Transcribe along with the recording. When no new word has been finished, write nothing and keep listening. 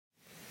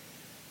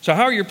So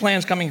how are your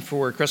plans coming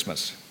for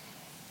Christmas?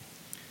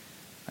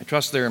 I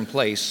trust they're in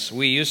place.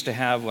 We used to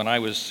have, when I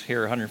was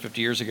here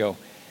 150 years ago,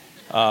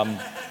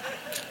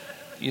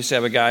 used to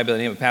have a guy by the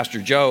name of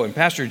Pastor Joe, and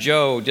Pastor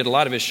Joe did a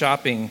lot of his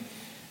shopping,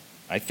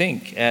 I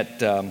think,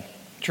 at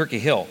Turkey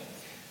Hill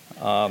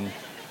on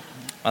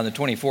the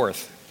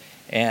 24th.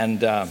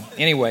 And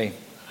anyway,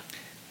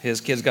 his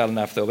kids got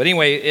enough though. But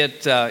anyway,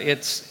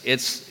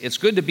 it's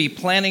good to be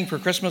planning for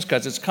Christmas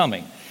because it's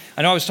coming.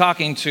 I know I was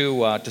talking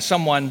to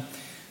someone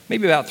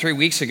maybe about 3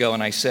 weeks ago,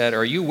 and I said,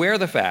 "Are you aware of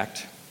the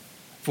fact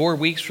 4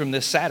 weeks from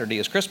this Saturday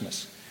is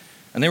Christmas?"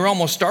 And they were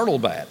almost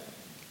startled by it.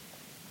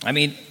 I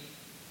mean,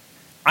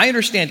 I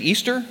understand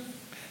Easter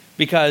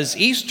because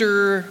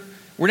Easter,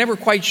 we're never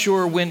quite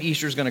sure when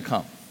Easter is going to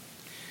come.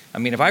 I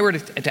mean, if I were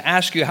to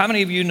ask you, how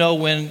many of you know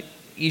when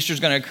Easter is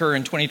going to occur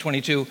in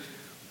 2022?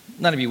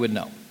 None of you would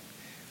know.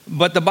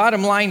 But the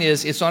bottom line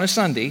is, it's on a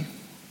Sunday.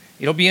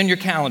 It'll be in your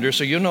calendar,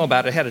 so you'll know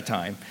about it ahead of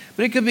time.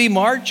 But it could be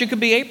March, it could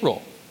be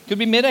April, it could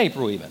be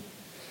mid-April even.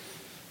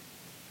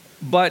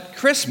 But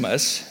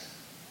Christmas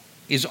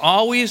is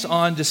always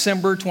on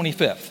December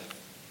 25th,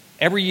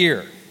 every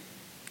year.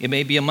 It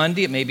may be a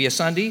Monday, it may be a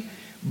Sunday,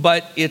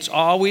 but it's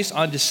always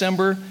on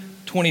December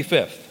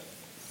 25th.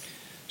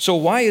 So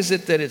why is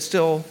it that it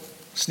still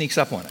sneaks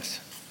up on us?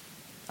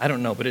 I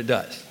don't know, but it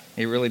does.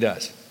 It really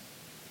does.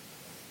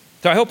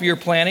 So I hope you're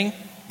planning.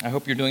 I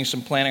hope you're doing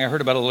some planning. I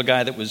heard about a little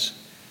guy that was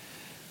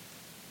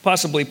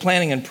possibly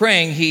planning and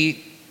praying.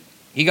 He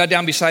got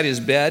down beside his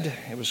bed.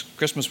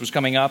 Christmas was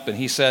coming up, and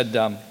he said,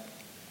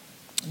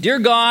 "Dear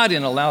God,"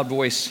 in a loud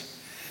voice,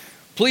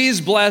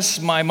 "please bless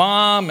my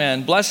mom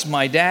and bless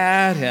my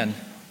dad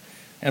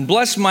and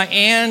bless my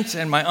aunt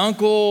and my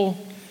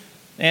uncle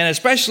and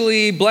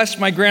especially bless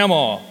my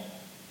grandma.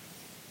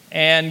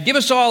 And give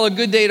us all a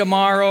good day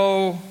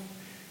tomorrow.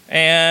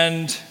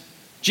 And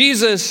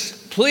Jesus,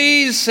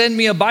 please send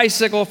me a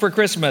bicycle for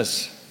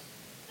Christmas."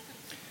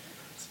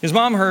 His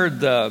mom heard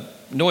the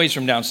noise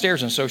from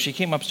downstairs, and so she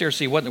came upstairs to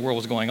see what in the world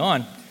was going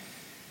on.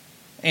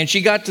 And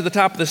she got to the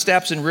top of the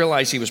steps and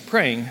realized he was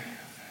praying.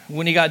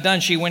 When he got done,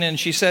 she went in and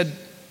she said,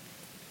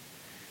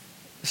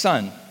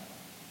 "Son,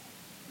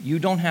 you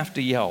don't have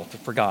to yell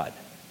for God."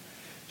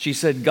 She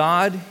said,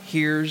 "God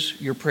hears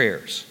your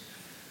prayers.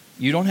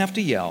 You don't have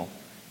to yell.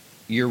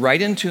 You're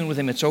right in tune with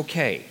him. It's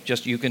okay.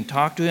 Just you can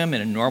talk to him in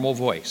a normal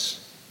voice."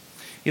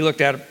 He looked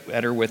at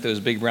her with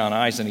those big brown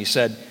eyes and he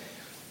said,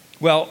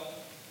 "Well,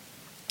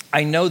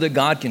 I know that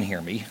God can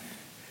hear me,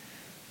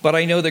 but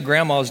I know that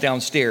Grandma's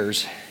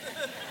downstairs.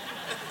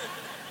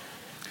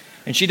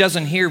 And she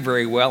doesn't hear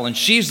very well, and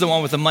she's the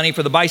one with the money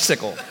for the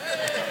bicycle."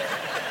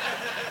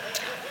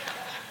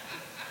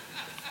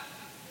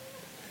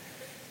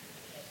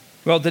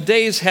 Well,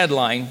 today's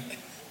headline,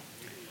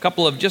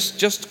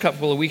 just a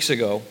couple of weeks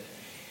ago,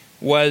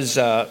 was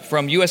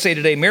from USA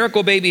Today.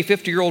 Miracle baby,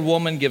 50-year-old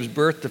woman gives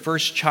birth to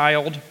first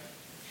child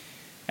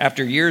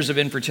after years of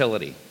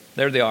infertility.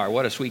 There they are.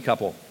 What a sweet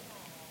couple.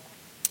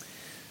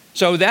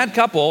 So that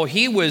couple,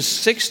 he is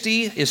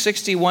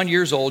 61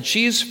 years old.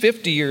 She's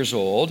 50 years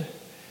old.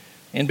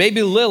 And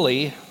baby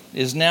Lily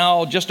is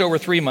now just over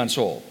 3 months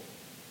old.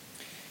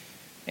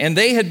 And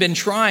they had been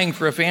trying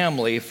for a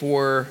family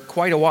for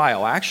quite a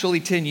while, actually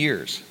 10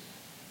 years.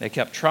 They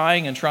kept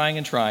trying and trying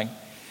and trying.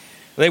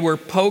 They were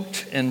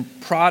poked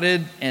and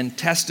prodded and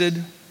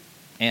tested,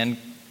 and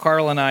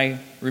Carl and I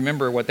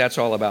remember what that's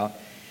all about.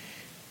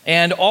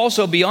 And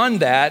also beyond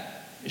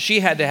that,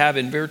 she had to have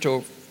in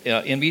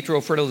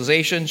vitro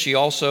fertilization. She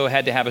also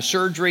had to have a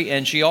surgery,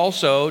 and she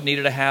also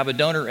needed to have a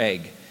donor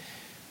egg.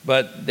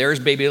 But there's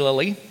baby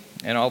Lily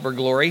in all of her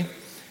glory,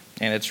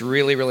 and it's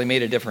really, really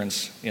made a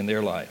difference in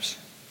their lives.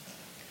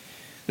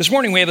 This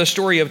morning we have the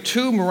story of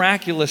two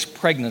miraculous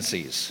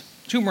pregnancies.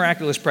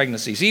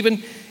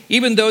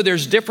 Even though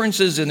there's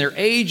differences in their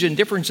age and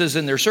differences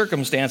in their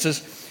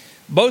circumstances,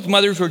 both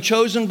mothers were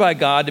chosen by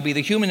God to be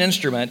the human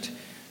instrument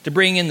to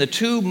bring in the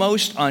two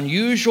most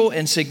unusual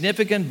and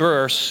significant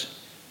births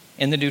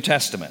in the New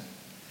Testament.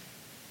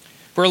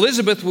 For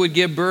Elizabeth would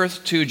give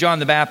birth to John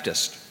the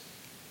Baptist.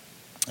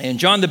 And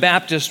John the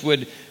Baptist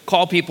would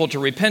call people to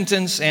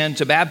repentance and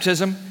to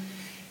baptism.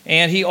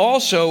 And he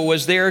also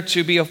was there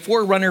to be a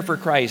forerunner for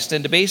Christ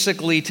and to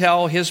basically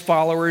tell his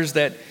followers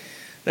that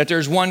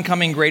there's one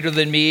coming greater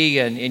than me,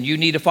 and you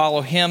need to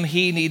follow him.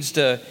 He needs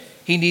to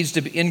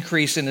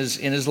increase in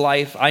his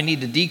life. I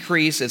need to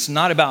decrease. It's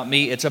not about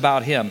me, it's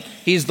about him.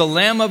 He's the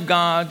Lamb of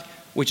God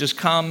which has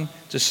come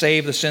to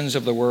save the sins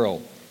of the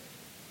world.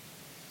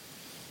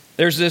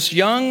 There's this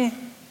young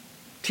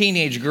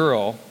teenage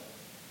girl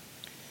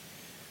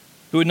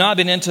who had not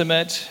been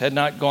intimate, had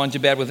not gone to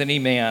bed with any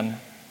man,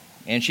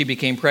 and she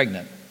became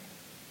pregnant.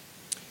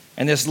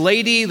 And this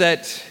lady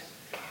that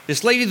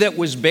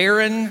was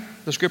barren,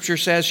 the scripture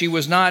says, she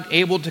was not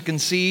able to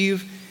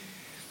conceive.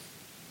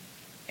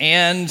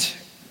 And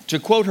to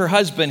quote her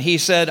husband, he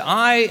said,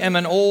 "I am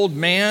an old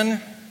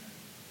man,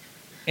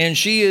 and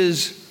she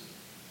is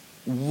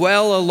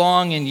well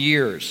along in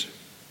years."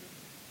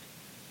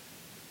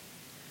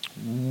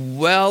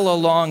 Well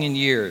along in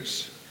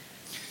years.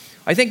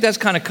 I think that's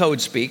kind of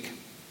code speak.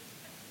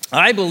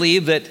 I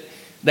believe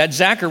that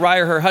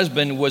Zechariah, her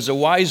husband, was a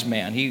wise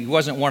man. He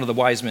wasn't one of the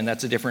wise men.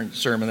 That's a different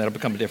sermon. That'll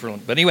become a different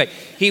one. But anyway,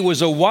 he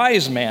was a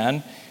wise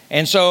man.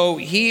 And so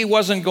he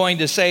wasn't going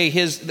to say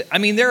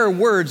there are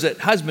words that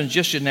husbands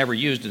just should never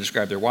use to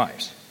describe their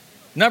wives.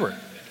 Never.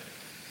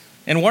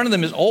 And one of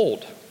them is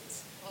old.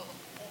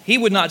 He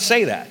would not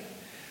say that.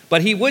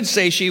 But he would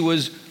say she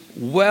was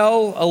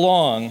well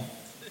along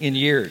in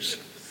years.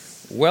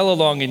 Well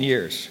along in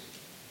years.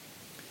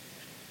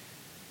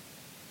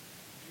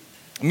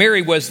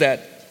 Mary was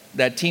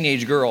that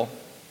teenage girl,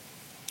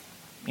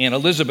 and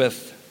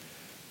Elizabeth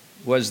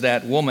was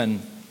that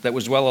woman that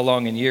was well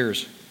along in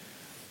years.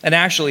 And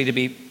actually,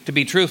 to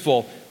be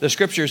truthful, the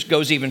scriptures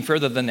goes even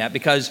further than that,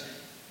 because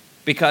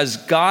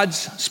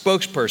God's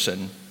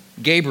spokesperson,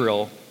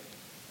 Gabriel,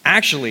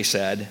 actually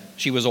said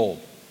she was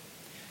old.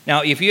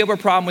 Now, if you have a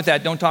problem with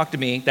that, don't talk to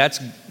me.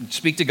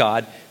 Speak to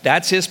God.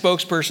 That's his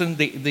spokesperson,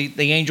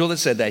 the angel that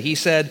said that. He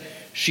said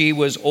she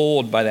was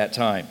old by that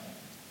time.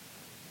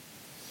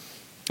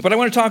 But I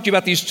want to talk to you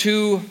about these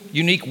two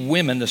unique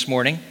women this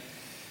morning,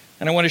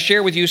 and I want to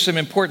share with you some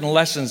important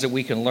lessons that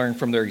we can learn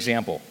from their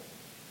example.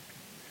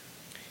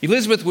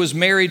 Elizabeth was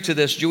married to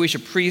this Jewish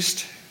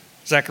priest,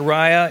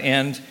 Zechariah,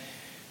 and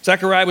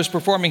Zechariah was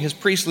performing his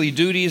priestly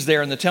duties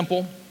there in the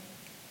temple.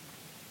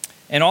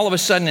 And all of a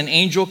sudden, an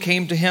angel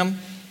came to him,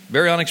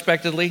 very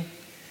unexpectedly.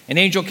 An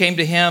angel came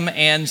to him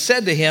and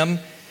said to him,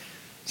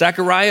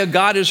 Zechariah,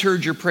 God has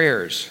heard your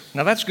prayers.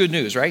 Now that's good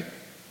news, right?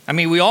 I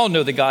mean, we all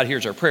know that God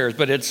hears our prayers,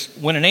 but it's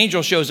when an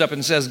angel shows up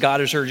and says, God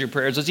has heard your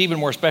prayers, it's even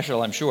more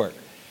special, I'm sure.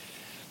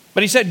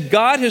 But he said,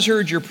 God has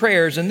heard your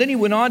prayers, and then he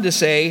went on to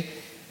say,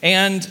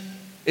 and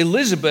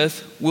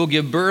Elizabeth will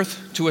give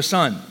birth to a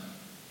son.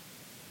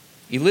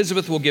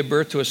 Elizabeth will give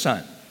birth to a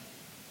son.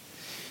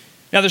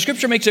 Now, the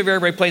scripture makes it very,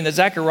 very plain that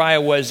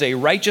Zechariah was a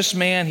righteous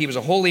man. He was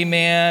a holy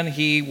man.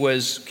 He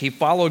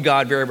followed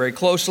God very, very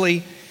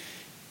closely.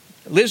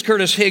 Liz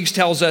Curtis Higgs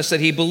tells us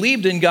that he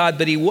believed in God,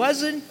 but he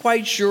wasn't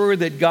quite sure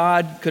that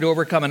God could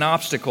overcome an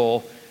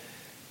obstacle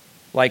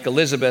like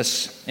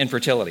Elizabeth's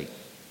infertility.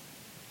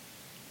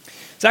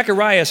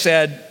 Zechariah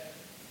said,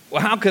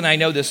 well, how can I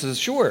know this is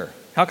sure?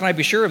 How can I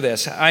be sure of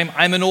this?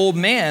 I'm an old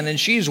man, and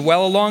she's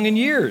well along in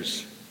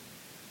years.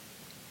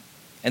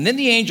 And then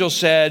the angel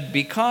said,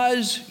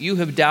 because you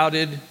have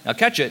doubted, now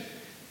catch it,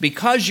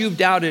 because you've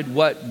doubted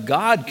what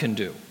God can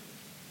do.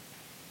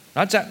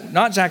 Not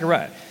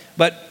Zechariah,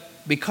 but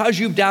because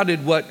you've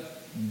doubted what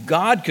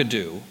God could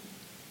do,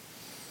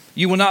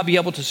 you will not be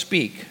able to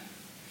speak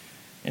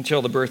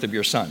until the birth of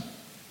your son.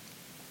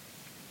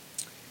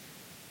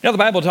 Now, the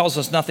Bible tells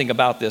us nothing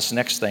about this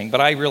next thing,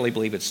 but I really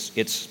believe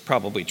it's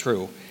probably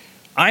true.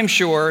 I'm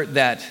sure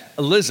that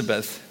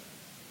Elizabeth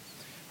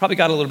probably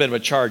got a little bit of a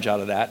charge out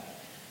of that.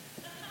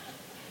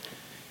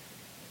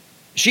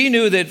 She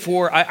knew that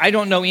I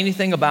don't know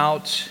anything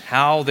about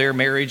how their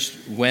marriage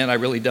went. I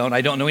really don't.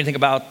 I don't know anything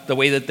about the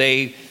way that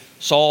they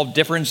solved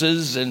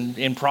differences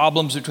and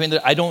problems between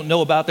them. I don't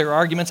know about their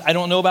arguments. I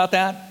don't know about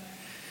that.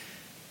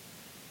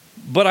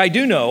 But I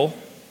do know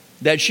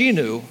that she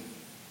knew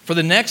for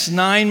the next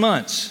 9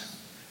 months,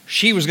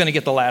 she was going to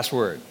get the last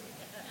word.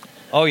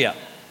 Oh, yeah.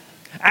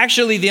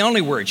 Actually, the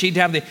only word. She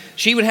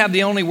would have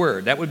the only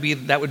word. That would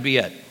be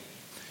it.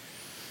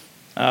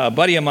 A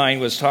buddy of mine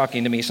was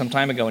talking to me some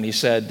time ago, and he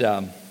said,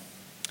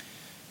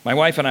 my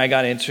wife and I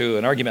got into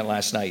an argument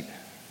last night.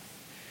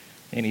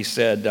 And he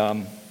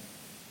said,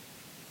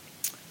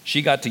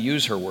 she got to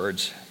use her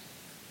words,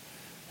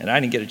 and I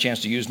didn't get a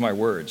chance to use my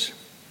words.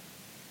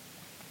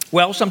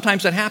 Well,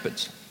 sometimes that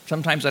happens.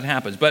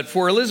 But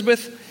for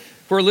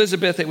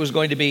Elizabeth, it was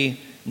going to be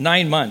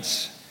 9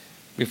 months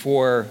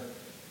before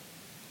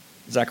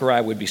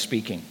Zechariah would be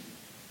speaking.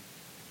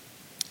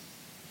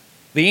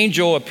 The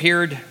angel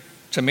appeared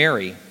to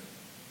Mary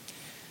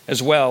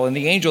as well. And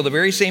the angel, the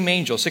very same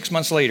angel, 6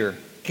 months later,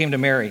 came to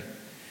Mary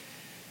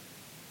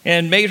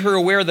and made her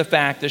aware of the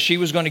fact that she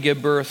was going to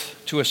give birth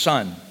to a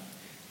son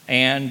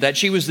and that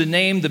she was to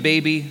name the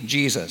baby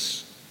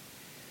Jesus.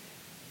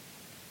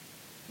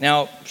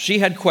 Now, she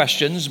had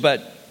questions,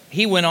 but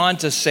he went on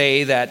to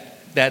say that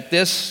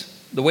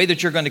the way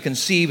that you're going to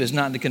conceive is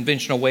not in the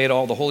conventional way at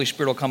all. The Holy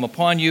Spirit will come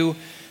upon you.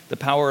 The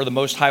power of the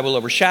Most High will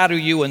overshadow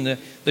you, and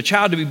the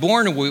child to be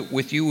born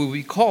with you will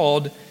be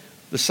called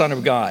the Son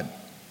of God.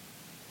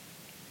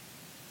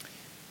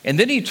 And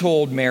then he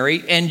told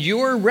Mary, and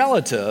your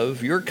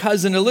relative, your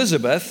cousin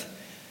Elizabeth,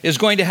 is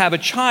going to have a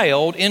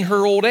child in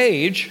her old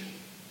age,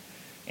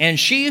 and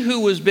she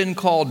who has been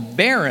called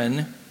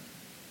barren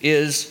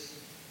is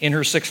in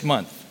her 6th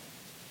month.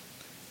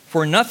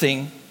 For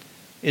nothing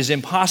is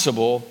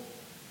impossible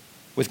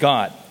with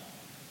God.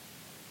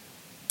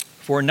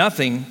 For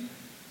nothing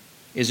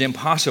is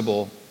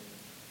impossible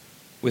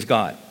with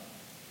God.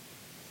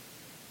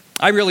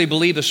 I really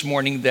believe this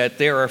morning that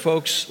there are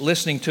folks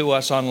listening to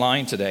us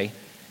online today.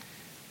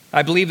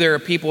 I believe there are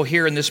people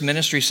here in this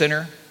ministry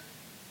center.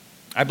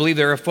 I believe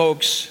there are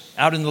folks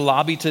out in the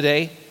lobby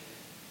today,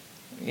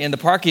 in the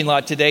parking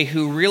lot today,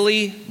 who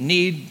really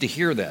need to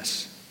hear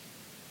this.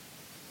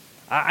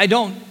 I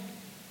don't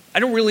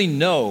really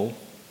know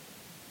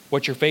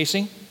what you're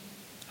facing.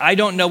 I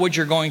don't know what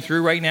you're going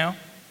through right now,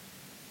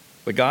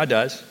 but God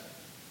does.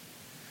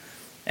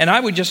 And I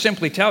would just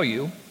simply tell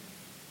you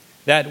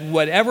that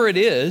whatever it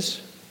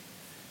is,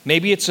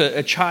 maybe it's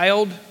a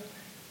child,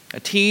 a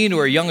teen,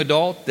 or a young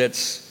adult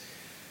that's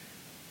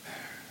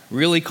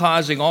really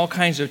causing all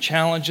kinds of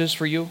challenges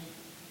for you.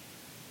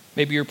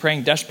 Maybe you're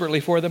praying desperately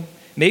for them.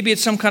 Maybe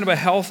it's some kind of a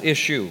health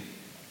issue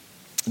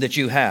that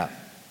you have.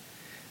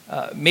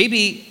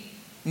 Maybe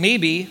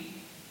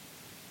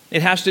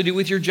it has to do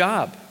with your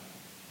job.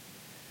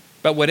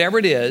 But whatever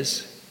it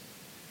is,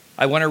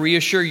 I want to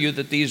reassure you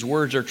that these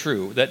words are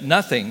true, that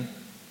nothing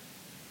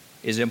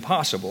is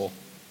impossible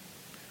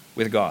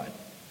with God.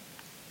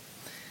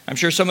 I'm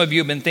sure some of you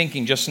have been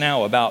thinking just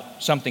now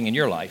about something in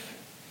your life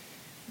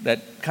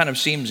that kind of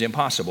seems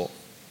impossible.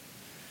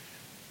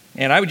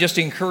 And I would just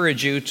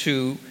encourage you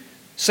to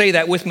say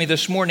that with me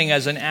this morning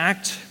as an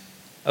act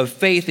of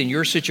faith in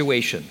your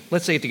situation.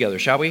 Let's say it together,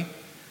 shall we?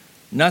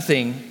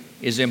 Nothing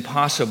is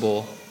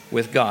impossible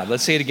with God.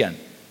 Let's say it again.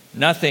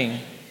 Nothing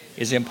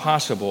is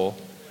impossible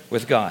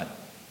with God.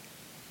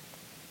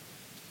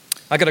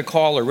 I got a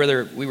call, or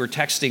rather we were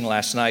texting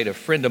last night, a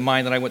friend of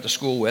mine that I went to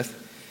school with.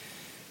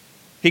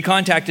 He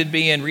contacted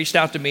me and reached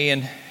out to me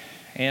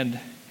and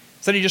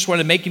said he just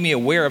wanted to make me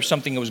aware of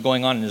something that was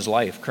going on in his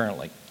life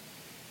currently.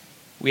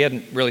 We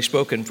hadn't really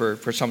spoken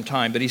for some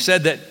time, but he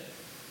said that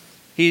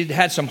he'd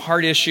had some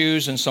heart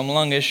issues and some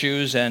lung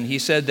issues, and he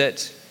said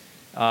that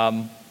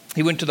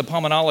he went to the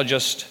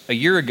pulmonologist a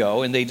year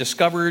ago, and they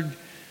discovered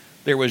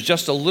there was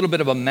just a little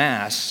bit of a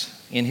mass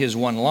in his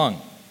one lung.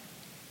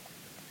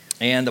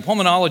 And the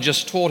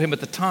pulmonologist told him at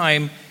the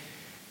time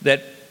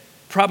that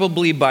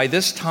probably by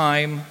this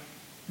time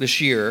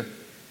this year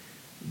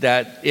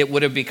that it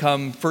would have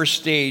become first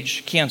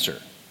stage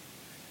cancer.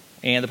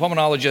 And the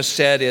pulmonologist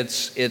said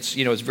it's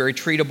very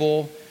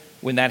treatable.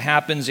 When that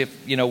happens,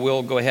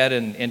 we'll go ahead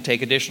and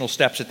take additional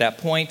steps at that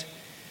point.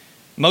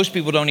 Most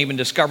people don't even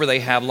discover they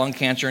have lung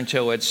cancer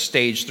until it's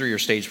stage 3 or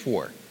stage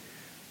 4.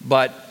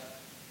 But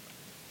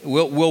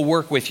we'll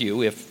work with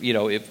you if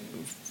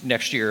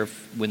next year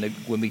when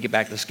we get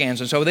back the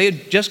scans. And so they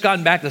had just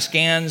gotten back the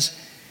scans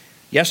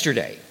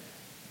yesterday.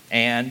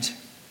 And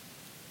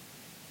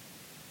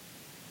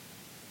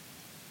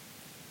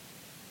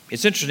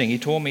it's interesting. He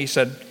told me, he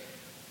said,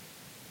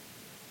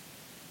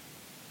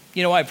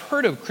 I've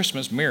heard of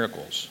Christmas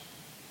miracles.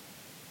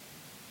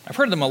 I've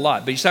heard of them a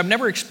lot, but he said, I've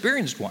never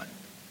experienced one.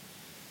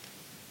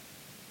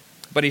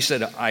 But he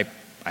said, I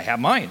have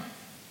mine.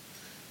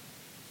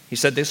 He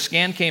said, this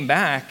scan came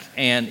back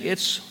and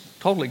it's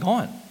totally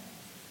gone.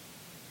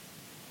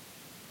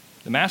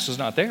 The mass is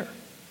not there.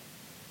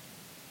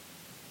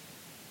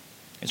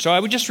 And so I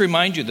would just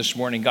remind you this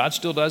morning, God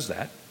still does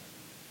that.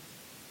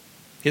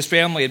 His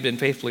family had been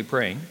faithfully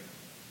praying,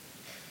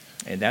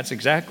 and that's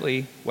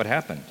exactly what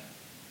happened.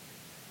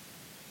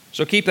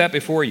 So keep that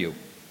before you.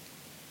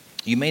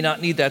 You may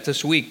not need that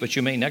this week, but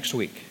you may next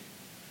week.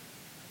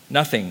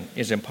 Nothing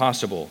is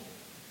impossible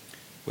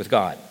with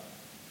God.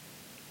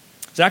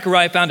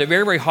 Zechariah found it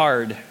very, very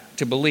hard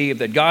to believe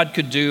that God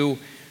could do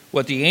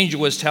what the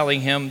angel was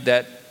telling him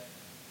that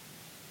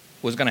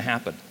was going to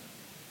happen.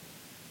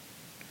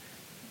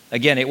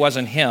 Again, it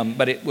wasn't him,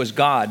 but it was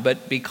God.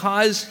 But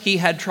because he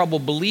had trouble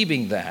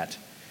believing that,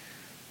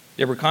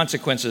 there were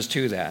consequences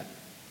to that.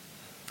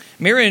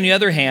 Mary, on the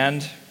other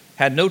hand,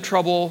 had no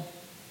trouble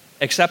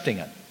accepting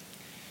it.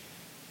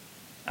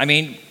 I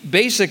mean,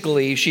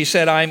 basically, she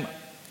said, I'm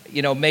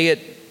the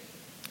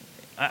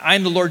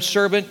Lord's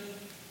servant.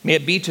 May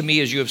it be to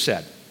me as you have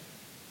said.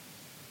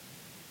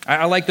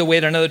 I like the way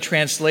that another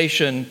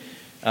translation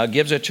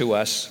gives it to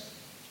us.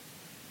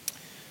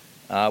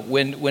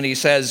 When he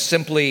says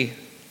simply,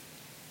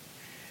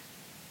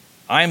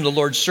 I am the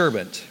Lord's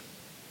servant.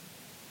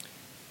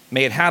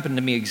 May it happen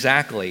to me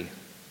exactly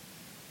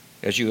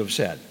as you have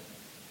said.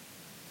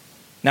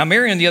 Now,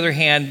 Mary, on the other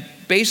hand,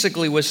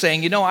 basically was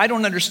saying, I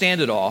don't understand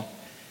it all.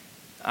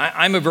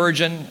 I'm a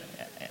virgin.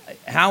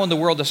 How in the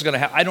world this is going to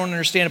happen? I don't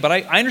understand it, but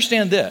I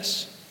understand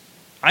this.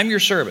 I'm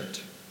your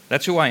servant.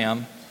 That's who I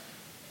am.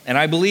 And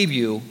I believe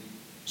you,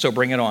 so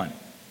bring it on.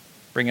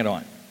 Bring it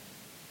on.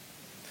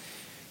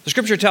 The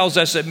scripture tells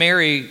us that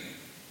Mary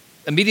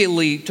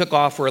immediately took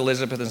off for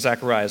Elizabeth and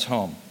Zechariah's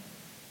home.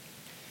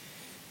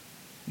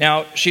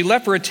 Now, she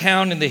left for a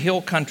town in the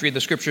hill country,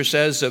 the scripture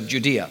says, of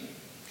Judea.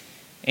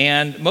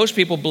 And most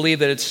people believe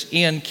that it's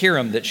Ian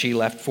Kiram that she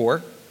left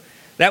for.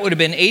 That would have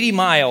been 80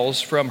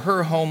 miles from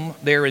her home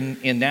there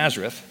in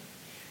Nazareth.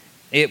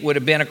 It would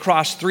have been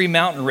across 3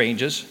 mountain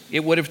ranges.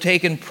 It would have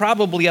taken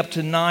probably up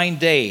to 9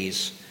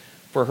 days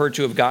for her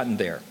to have gotten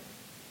there.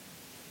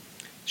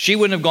 She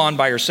wouldn't have gone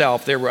by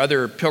herself. There were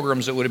other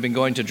pilgrims that would have been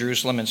going to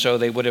Jerusalem, and so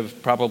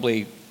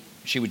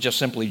she would just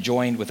simply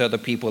join with other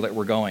people that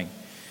were going.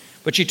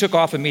 But she took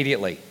off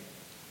immediately.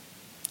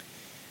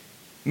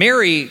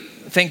 Mary,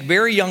 think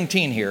very young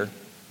teen here,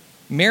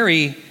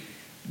 Mary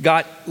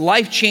got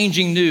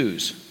life-changing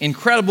news,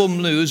 incredible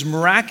news,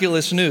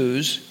 miraculous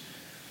news.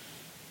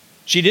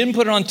 She didn't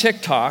put it on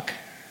TikTok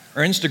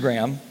or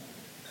Instagram.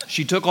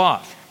 She took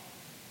off.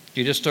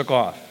 She just took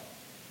off.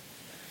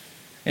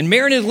 And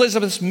Mary and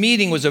Elizabeth's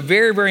meeting was a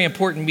very, very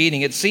important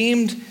meeting.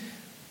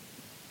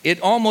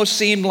 It almost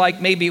seemed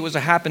like maybe it was a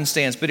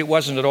happenstance, but it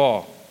wasn't at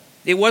all.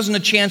 It wasn't a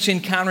chance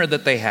encounter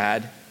that they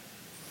had,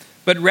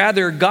 but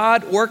rather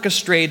God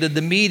orchestrated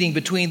the meeting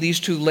between these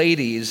two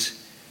ladies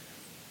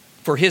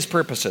for his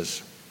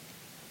purposes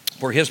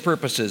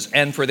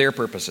and for their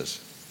purposes.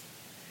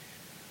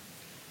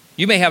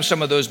 You may have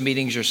some of those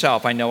meetings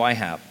yourself. I know I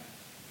have,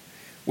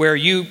 where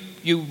you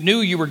knew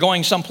you were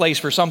going someplace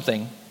for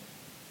something,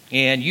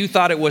 and you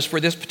thought it was for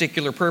this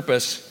particular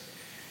purpose,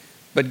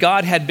 but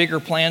God had bigger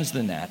plans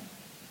than that.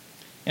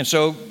 And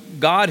so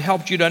God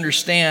helped you to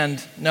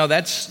understand, no,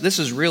 this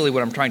is really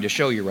what I'm trying to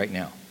show you right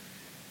now.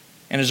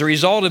 And as a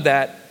result of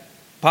that,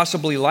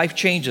 possibly life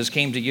changes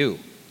came to you.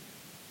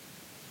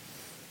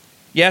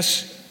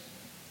 Yes,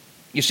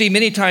 you see,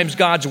 many times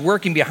God's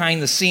working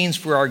behind the scenes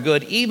for our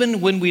good, even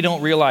when we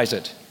don't realize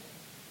it.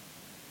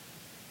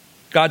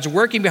 God's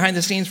working behind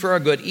the scenes for our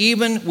good,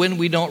 even when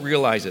we don't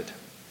realize it.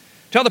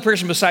 Tell the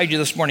person beside you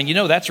this morning, you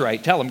know that's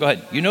right. Tell them, go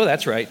ahead. You know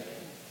that's right.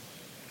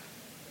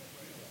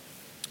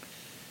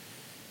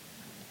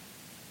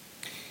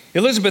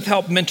 Elizabeth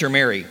helped mentor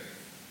Mary.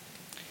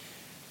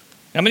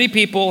 Now, many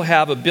people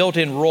have a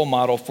built-in role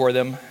model for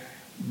them,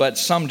 but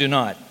some do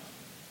not.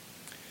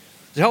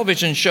 The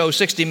television show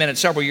 60 Minutes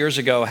several years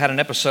ago had an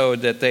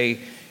episode that they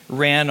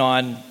ran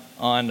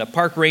on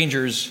park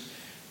rangers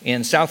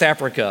in South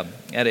Africa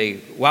at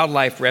a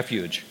wildlife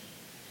refuge.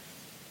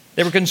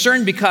 They were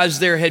concerned because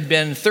there had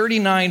been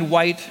 39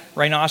 white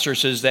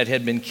rhinoceroses that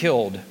had been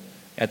killed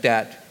at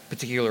that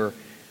particular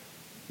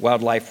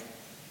wildlife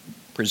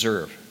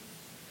preserve.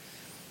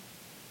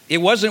 It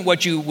wasn't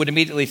what you would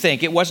immediately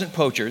think. It wasn't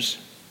poachers,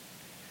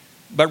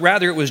 but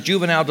rather it was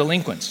juvenile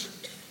delinquents.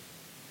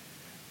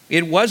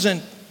 It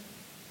wasn't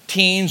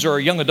teens or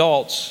young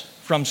adults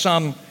from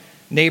some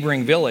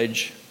neighboring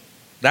village.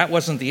 That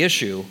wasn't the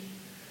issue.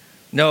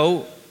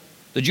 No,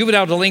 the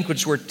juvenile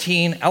delinquents were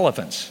teen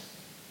elephants.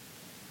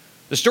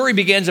 The story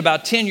begins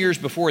about 10 years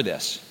before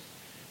this,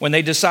 when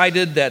they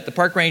decided that the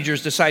park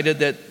rangers decided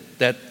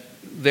that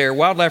their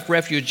wildlife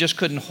refuge just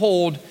couldn't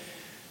hold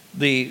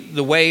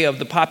the way of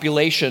the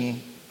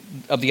population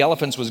of the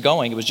elephants was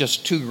going. It was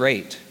just too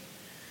great.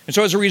 And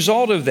so as a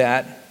result of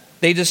that,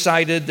 they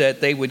decided that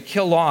they would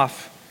kill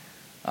off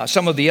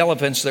some of the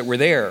elephants that were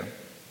there.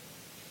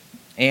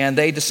 And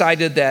they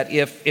decided that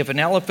if an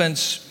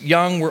elephant's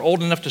young were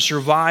old enough to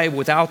survive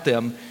without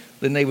them,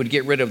 then they would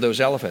get rid of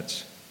those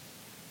elephants.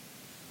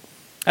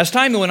 As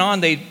time went on,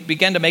 they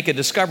began to make a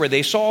discovery.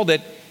 They saw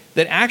that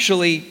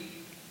actually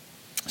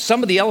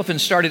some of the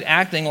elephants started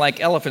acting like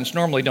elephants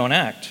normally don't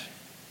act.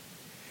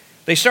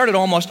 They started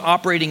almost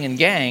operating in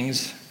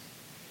gangs,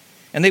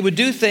 and they would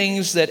do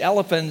things that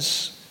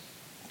elephants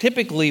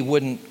typically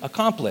wouldn't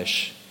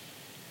accomplish.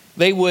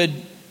 They would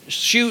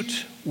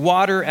shoot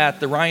water at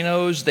the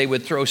rhinos. They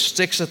would throw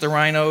sticks at the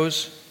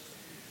rhinos.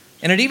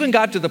 And it even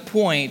got to the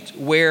point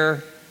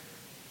where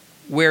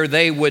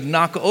they would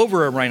knock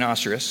over a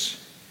rhinoceros,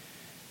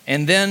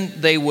 and then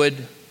they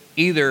would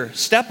either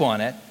step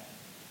on it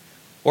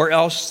or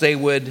else they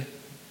would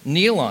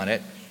kneel on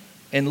it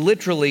and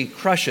literally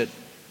crush it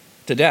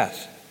to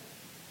death.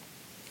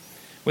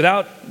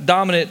 Without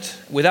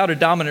a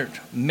dominant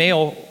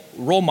male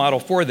role model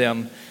for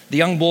them, the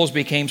young bulls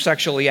became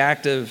sexually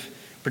active,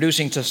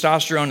 producing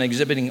testosterone and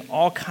exhibiting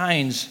all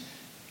kinds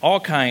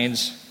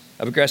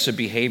of aggressive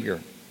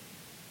behavior.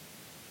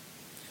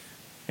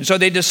 And so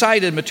they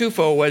decided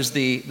Matufo was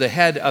the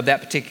head of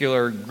that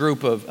particular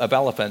group of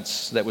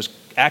elephants that was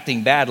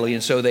acting badly,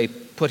 and so they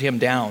put him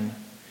down.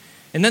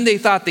 And then they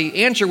thought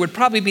the answer would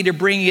probably be to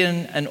bring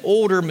in an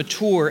older,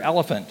 mature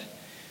elephant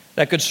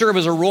that could serve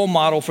as a role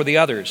model for the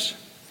others.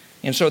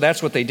 And so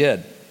that's what they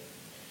did.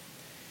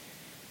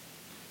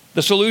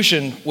 The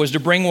solution was to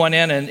bring one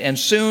in, and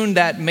soon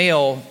that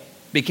male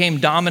became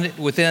dominant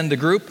within the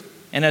group.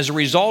 And as a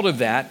result of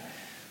that,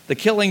 the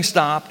killing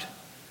stopped.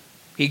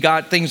 He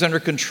got things under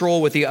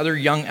control with the other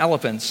young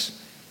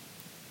elephants,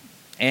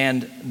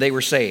 and they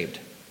were saved.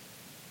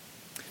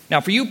 Now,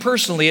 for you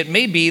personally, it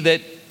may be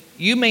that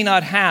you may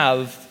not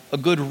have a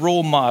good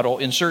role model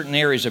in certain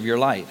areas of your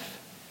life.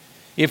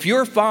 If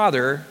your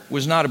father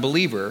was not a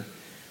believer,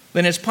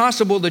 then it's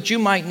possible that you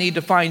might need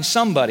to find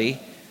somebody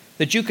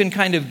that you can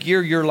kind of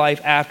gear your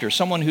life after,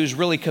 someone who's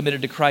really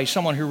committed to Christ,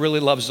 someone who really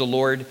loves the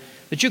Lord,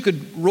 that you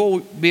could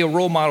be a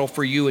role model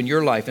for you in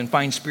your life and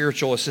find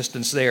spiritual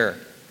assistance there.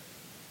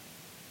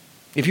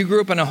 If you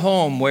grew up in a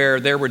home where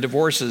there were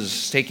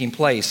divorces taking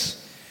place,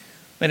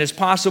 then it's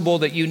possible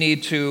that you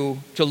need to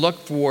look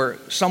for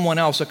someone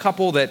else, a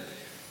couple that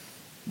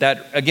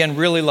again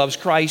really loves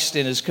Christ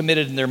and is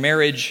committed in their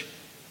marriage,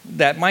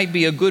 that might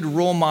be a good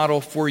role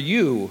model for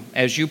you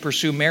as you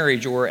pursue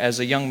marriage or as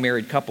a young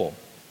married couple.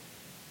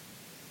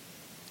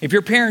 If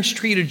your parents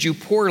treated you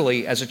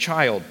poorly as a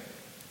child,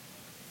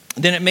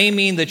 then it may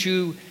mean that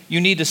you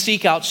need to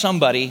seek out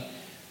somebody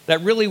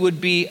that really would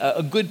be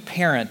a good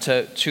parent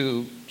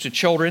to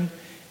children,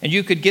 and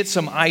you could get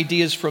some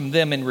ideas from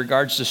them in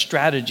regards to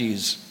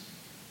strategies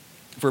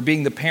for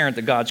being the parent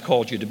that God's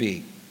called you to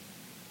be.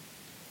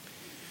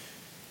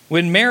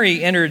 When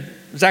Mary entered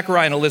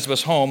Zechariah and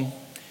Elizabeth's home,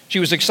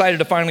 she was excited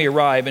to finally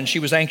arrive, and she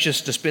was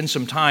anxious to spend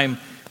some time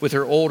with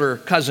her older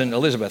cousin,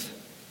 Elizabeth.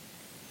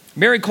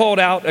 Mary called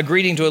out a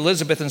greeting to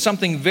Elizabeth, and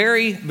something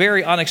very,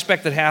 very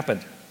unexpected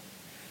happened.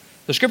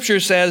 The scripture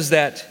says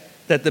that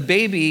the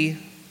baby,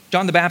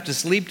 John the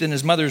Baptist, leaped in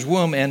his mother's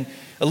womb, and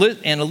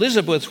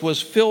Elizabeth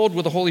was filled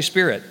with the Holy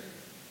Spirit.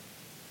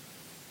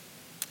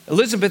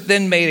 Elizabeth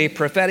then made a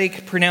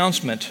prophetic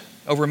pronouncement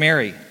over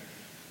Mary.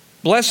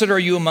 Blessed are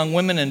you among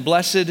women, and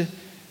blessed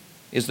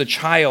is the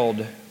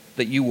child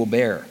that you will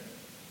bear.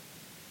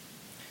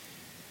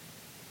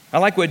 I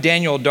like what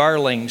Daniel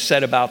Darling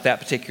said about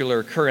that particular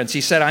occurrence. He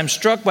said, I'm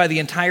struck by the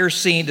entire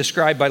scene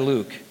described by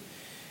Luke.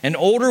 An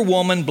older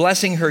woman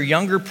blessing her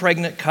younger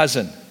pregnant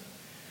cousin.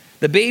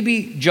 The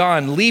baby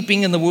John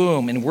leaping in the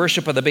womb in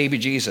worship of the baby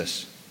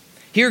Jesus.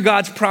 Here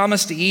God's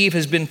promise to Eve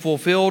has been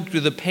fulfilled through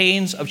the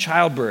pains of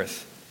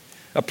childbirth.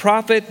 A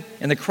prophet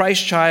and the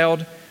Christ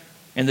child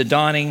and the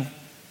dawning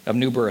of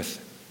new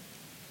birth.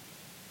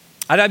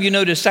 I'd have you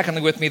notice,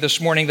 secondly, with me this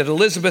morning, that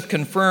Elizabeth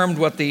confirmed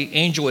what the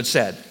angel had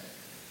said.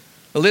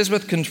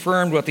 Elizabeth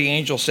confirmed what the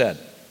angel said.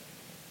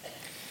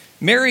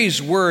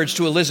 Mary's words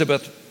to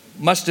Elizabeth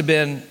must have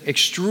been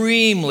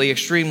extremely,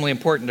 extremely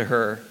important to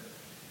her.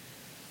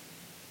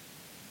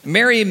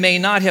 Mary may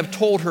not have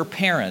told her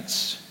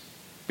parents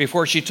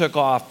before she took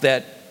off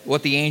that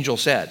what the angel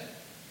said.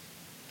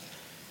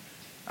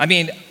 I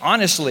mean,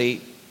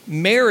 honestly,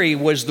 Mary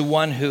was the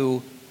one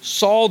who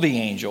saw the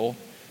angel.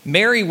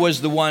 Mary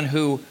was the one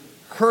who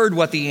heard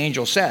what the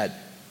angel said.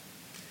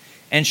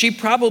 And she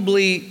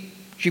probably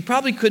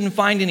couldn't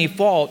find any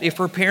fault if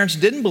her parents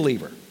didn't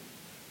believe her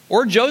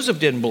or Joseph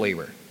didn't believe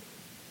her.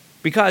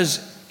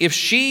 Because if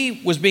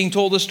she was being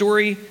told the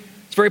story,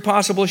 it's very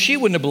possible she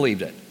wouldn't have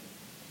believed it.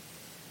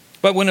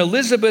 But when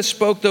Elizabeth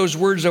spoke those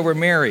words over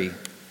Mary,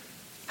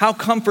 how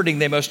comforting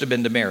they must have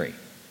been to Mary.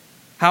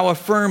 How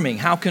affirming,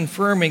 how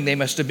confirming they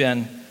must have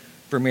been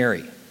for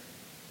Mary.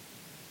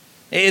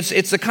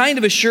 It's the kind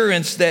of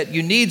assurance that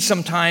you need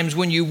sometimes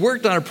when you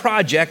worked on a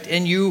project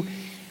and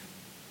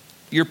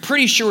you're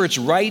pretty sure it's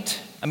right.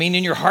 I mean,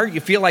 in your heart,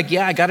 you feel like,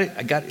 yeah, I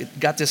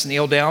got this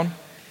nailed down.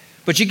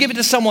 But you give it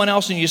to someone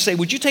else and you say,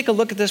 would you take a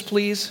look at this,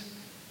 please?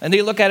 And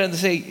they look at it and they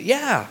say,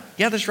 yeah,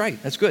 that's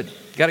right. That's good.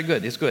 Got it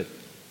good. It's good.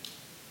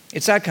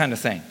 It's that kind of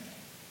thing.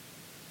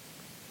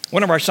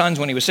 One of our sons,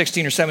 when he was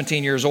 16 or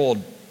 17 years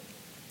old,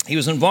 he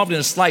was involved in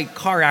a slight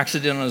car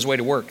accident on his way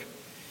to work.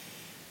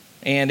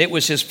 And it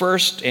was his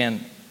first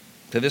and,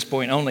 to this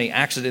point, only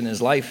accident in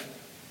his life.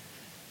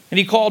 And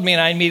he called me,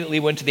 and I immediately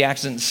went to the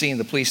accident scene.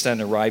 The police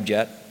hadn't arrived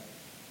yet.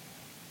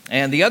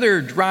 And the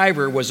other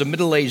driver was a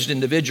middle-aged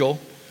individual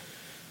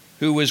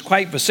who was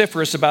quite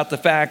vociferous about the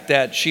fact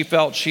that she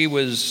felt she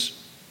was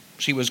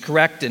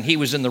correct and he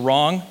was in the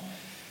wrong.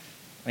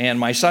 And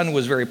my son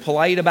was very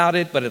polite about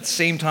it, but at the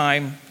same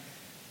time,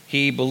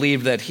 he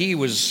believed that he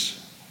was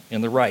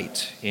in the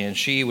right and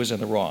she was in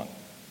the wrong.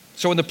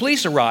 So when the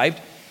police arrived,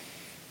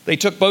 they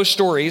took both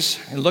stories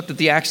and looked at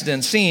the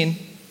accident scene,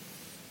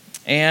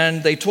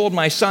 and they told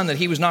my son that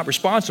he was not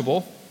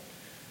responsible,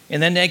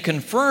 and then they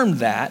confirmed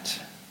that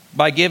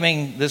by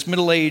giving this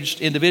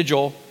middle-aged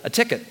individual a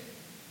ticket.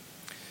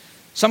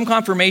 Some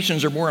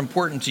confirmations are more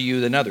important to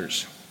you than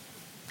others.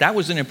 That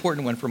was an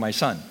important one for my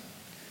son.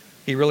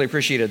 He really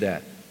appreciated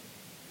that.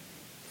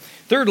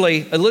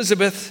 Thirdly,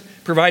 Elizabeth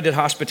provided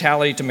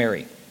hospitality to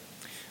Mary.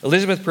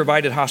 Elizabeth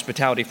provided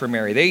hospitality for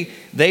Mary.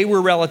 They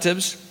were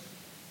relatives.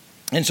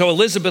 And so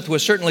Elizabeth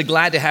was certainly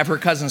glad to have her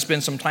cousin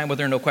spend some time with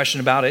her, no question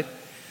about it.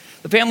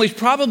 The families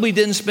probably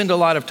didn't spend a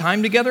lot of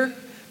time together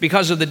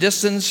because of the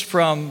distance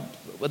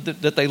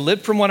that they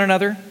lived from one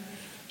another.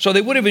 So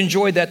they would have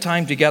enjoyed that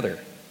time together.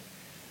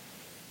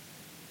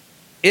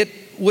 It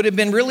would have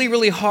been really,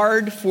 really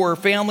hard for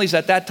families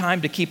at that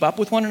time to keep up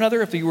with one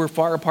another if you were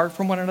far apart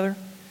from one another.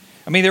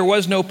 I mean, there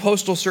was no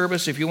postal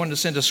service if you wanted to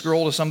send a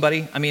scroll to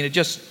somebody. I mean,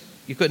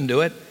 you couldn't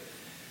do it.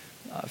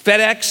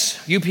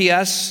 FedEx,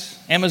 UPS,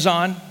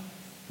 Amazon,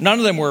 none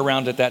of them were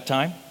around at that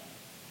time.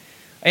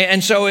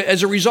 And so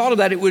as a result of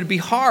that, it would be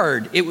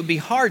hard. It would be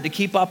hard to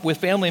keep up with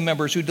family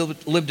members who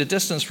lived a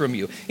distance from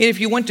you. And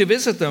if you went to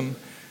visit them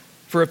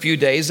for a few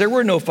days, there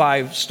were no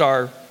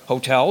 5-star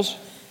hotels.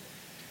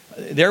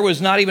 There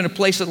was not even a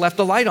place that left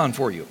a light on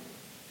for you.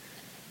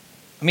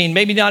 I mean,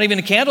 maybe not even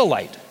a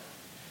candlelight.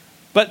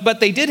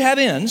 But they did have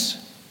inns,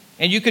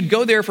 and you could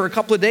go there for a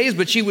couple of days,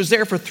 but she was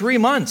there for 3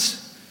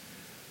 months.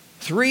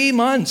 3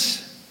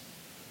 months.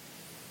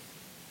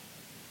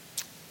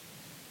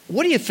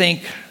 What do you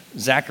think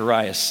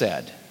Zacharias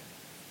said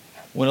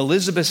when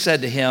Elizabeth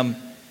said to him,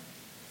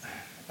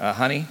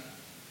 honey,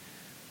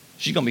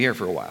 she's going to be here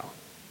for a while.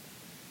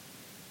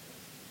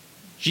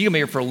 She's going to be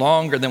here for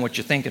longer than what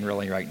you're thinking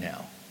really right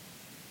now.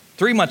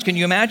 3 months, can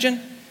you imagine?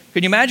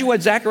 Can you imagine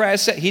what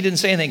Zacharias said? He didn't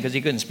say anything because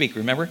he couldn't speak,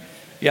 remember?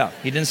 Yeah,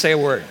 he didn't say a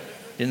word.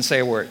 Didn't say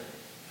a word.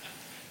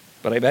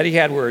 But I bet he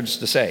had words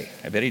to say.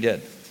 I bet he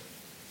did.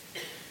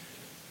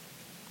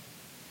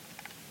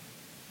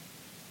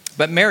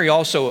 But Mary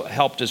also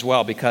helped as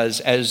well because,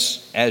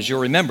 as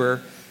you'll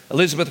remember,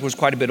 Elizabeth was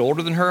quite a bit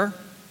older than her,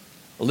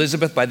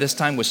 Elizabeth, by this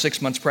time, was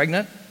 6 months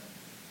pregnant.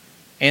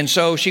 And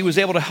so she was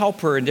able to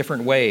help her in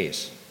different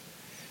ways.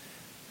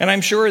 And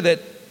I'm sure that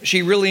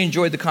she really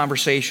enjoyed the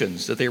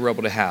conversations that they were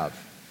able to have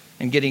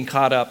and getting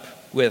caught up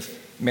with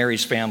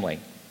Mary's family.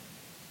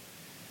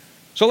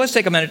 So let's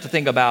take a minute to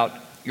think about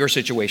your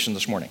situation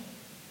this morning.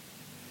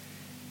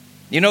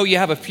 You know, you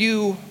have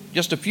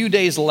just a few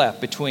days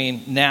left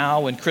between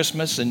now and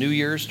Christmas and New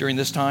Year's during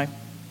this time.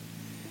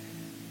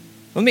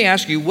 Let me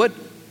ask you, what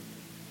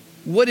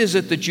is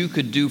it that you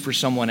could do for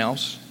someone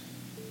else?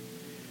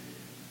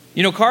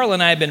 You know, Carl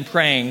and I have been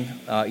praying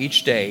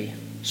each day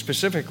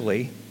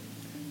specifically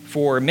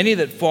for many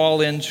that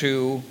fall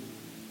into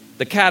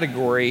the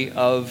category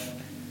of,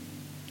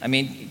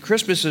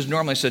 Christmas is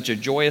normally such a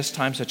joyous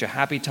time, such a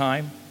happy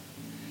time,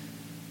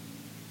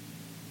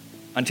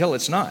 until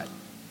it's not.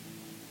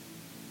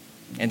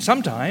 And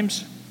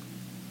sometimes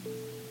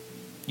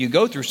you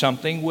go through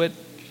something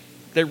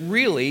that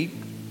really,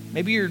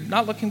 maybe you're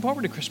not looking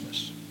forward to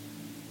Christmas.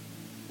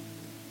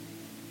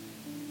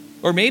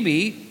 Or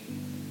maybe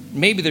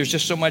there's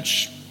just so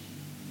much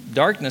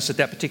darkness at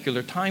that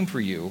particular time for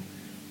you,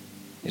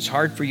 it's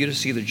hard for you to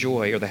see the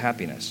joy or the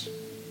happiness.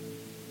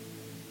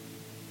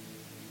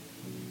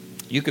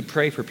 You could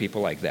pray for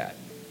people like that.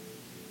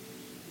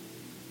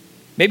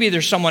 Maybe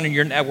there's someone in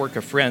your network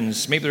of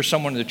friends, maybe there's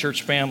someone in the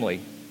church family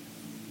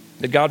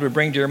that God would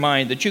bring to your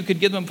mind that you could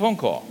give them a phone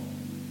call.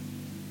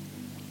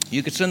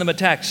 You could send them a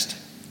text.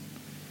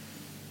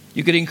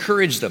 You could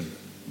encourage them.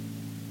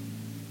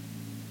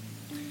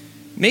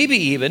 Maybe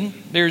even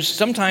there's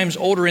sometimes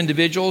older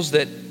individuals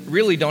that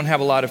really don't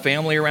have a lot of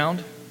family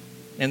around,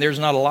 and there's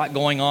not a lot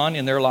going on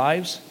in their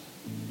lives.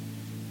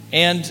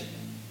 And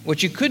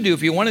what you could do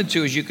if you wanted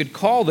to is you could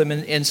call them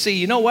and see,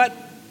 you know what?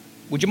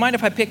 Would you mind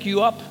if I pick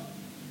you up?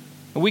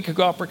 And we could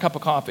go out for a cup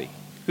of coffee.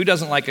 Who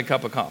doesn't like a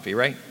cup of coffee,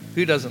 right?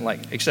 Who doesn't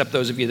like, except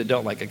those of you that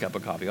don't like a cup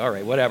of coffee. All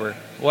right, whatever.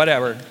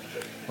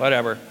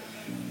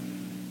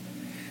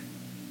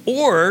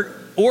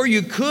 Or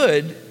you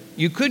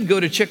could go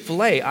to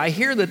Chick-fil-A. I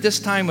hear that this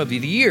time of the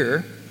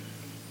year,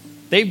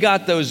 they've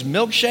got those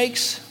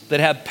milkshakes that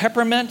have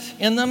peppermint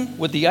in them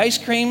with the ice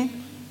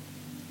cream.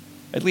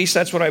 At least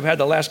that's what I've had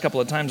the last couple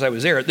of times I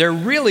was there. They're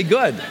really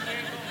good.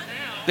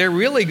 They're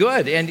really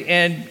good.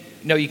 And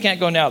no, you can't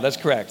go now. That's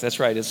correct. That's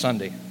right. It's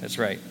Sunday. That's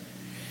right.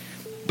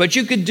 But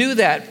you could do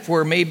that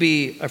for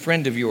maybe a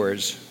friend of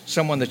yours,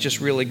 someone that's just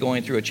really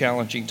going through a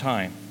challenging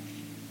time.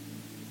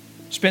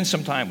 Spend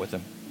some time with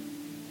them.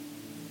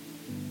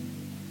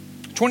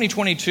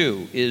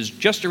 2022 is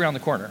just around the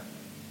corner.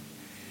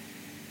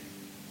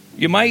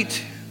 You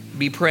might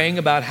be praying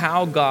about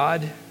how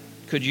God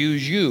could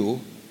use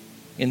you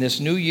in this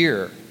new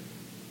year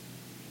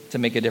to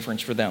make a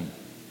difference for them.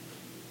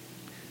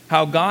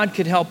 How God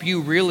could help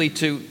you really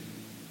to,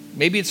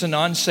 maybe it's a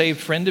non-saved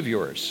friend of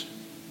yours.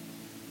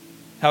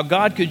 How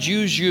God could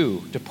use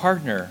you to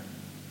partner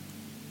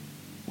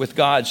with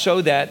God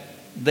so that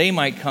they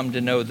might come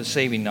to know the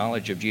saving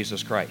knowledge of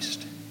Jesus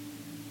Christ.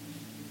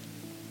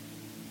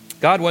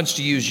 God wants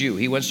to use you.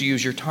 He wants to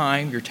use your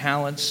time, your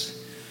talents.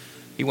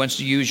 He wants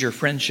to use your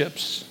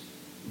friendships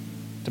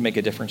to make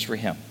a difference for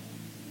Him.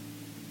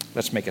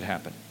 Let's make it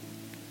happen.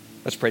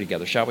 Let's pray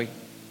together, shall we?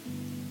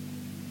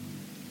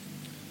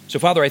 So,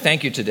 Father, I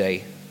thank you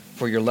today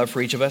for your love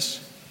for each of us.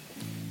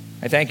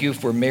 I thank you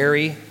for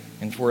Mary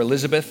and for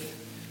Elizabeth,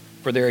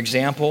 for their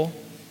example.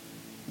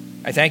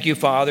 I thank you,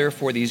 Father,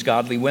 for these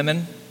godly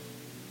women.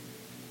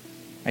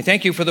 I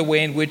thank you for the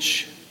way in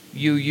which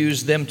you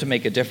use them to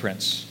make a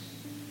difference.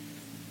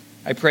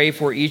 I pray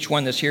for each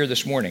one that's here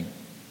this morning.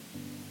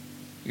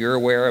 You're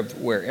aware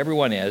of where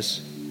everyone is.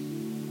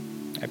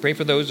 I pray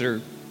for those that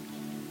are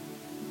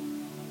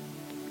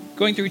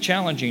going through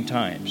challenging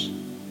times,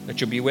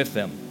 that you'll be with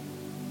them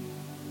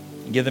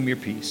and give them your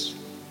peace.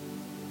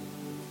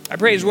 I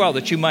pray as well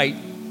that you might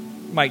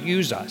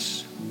use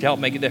us to help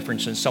make a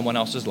difference in someone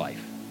else's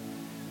life.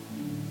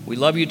 We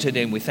love you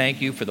today, and we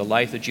thank you for the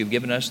life that you've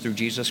given us through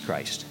Jesus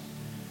Christ.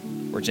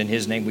 For it's in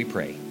His name we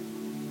pray.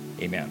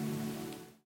 Amen.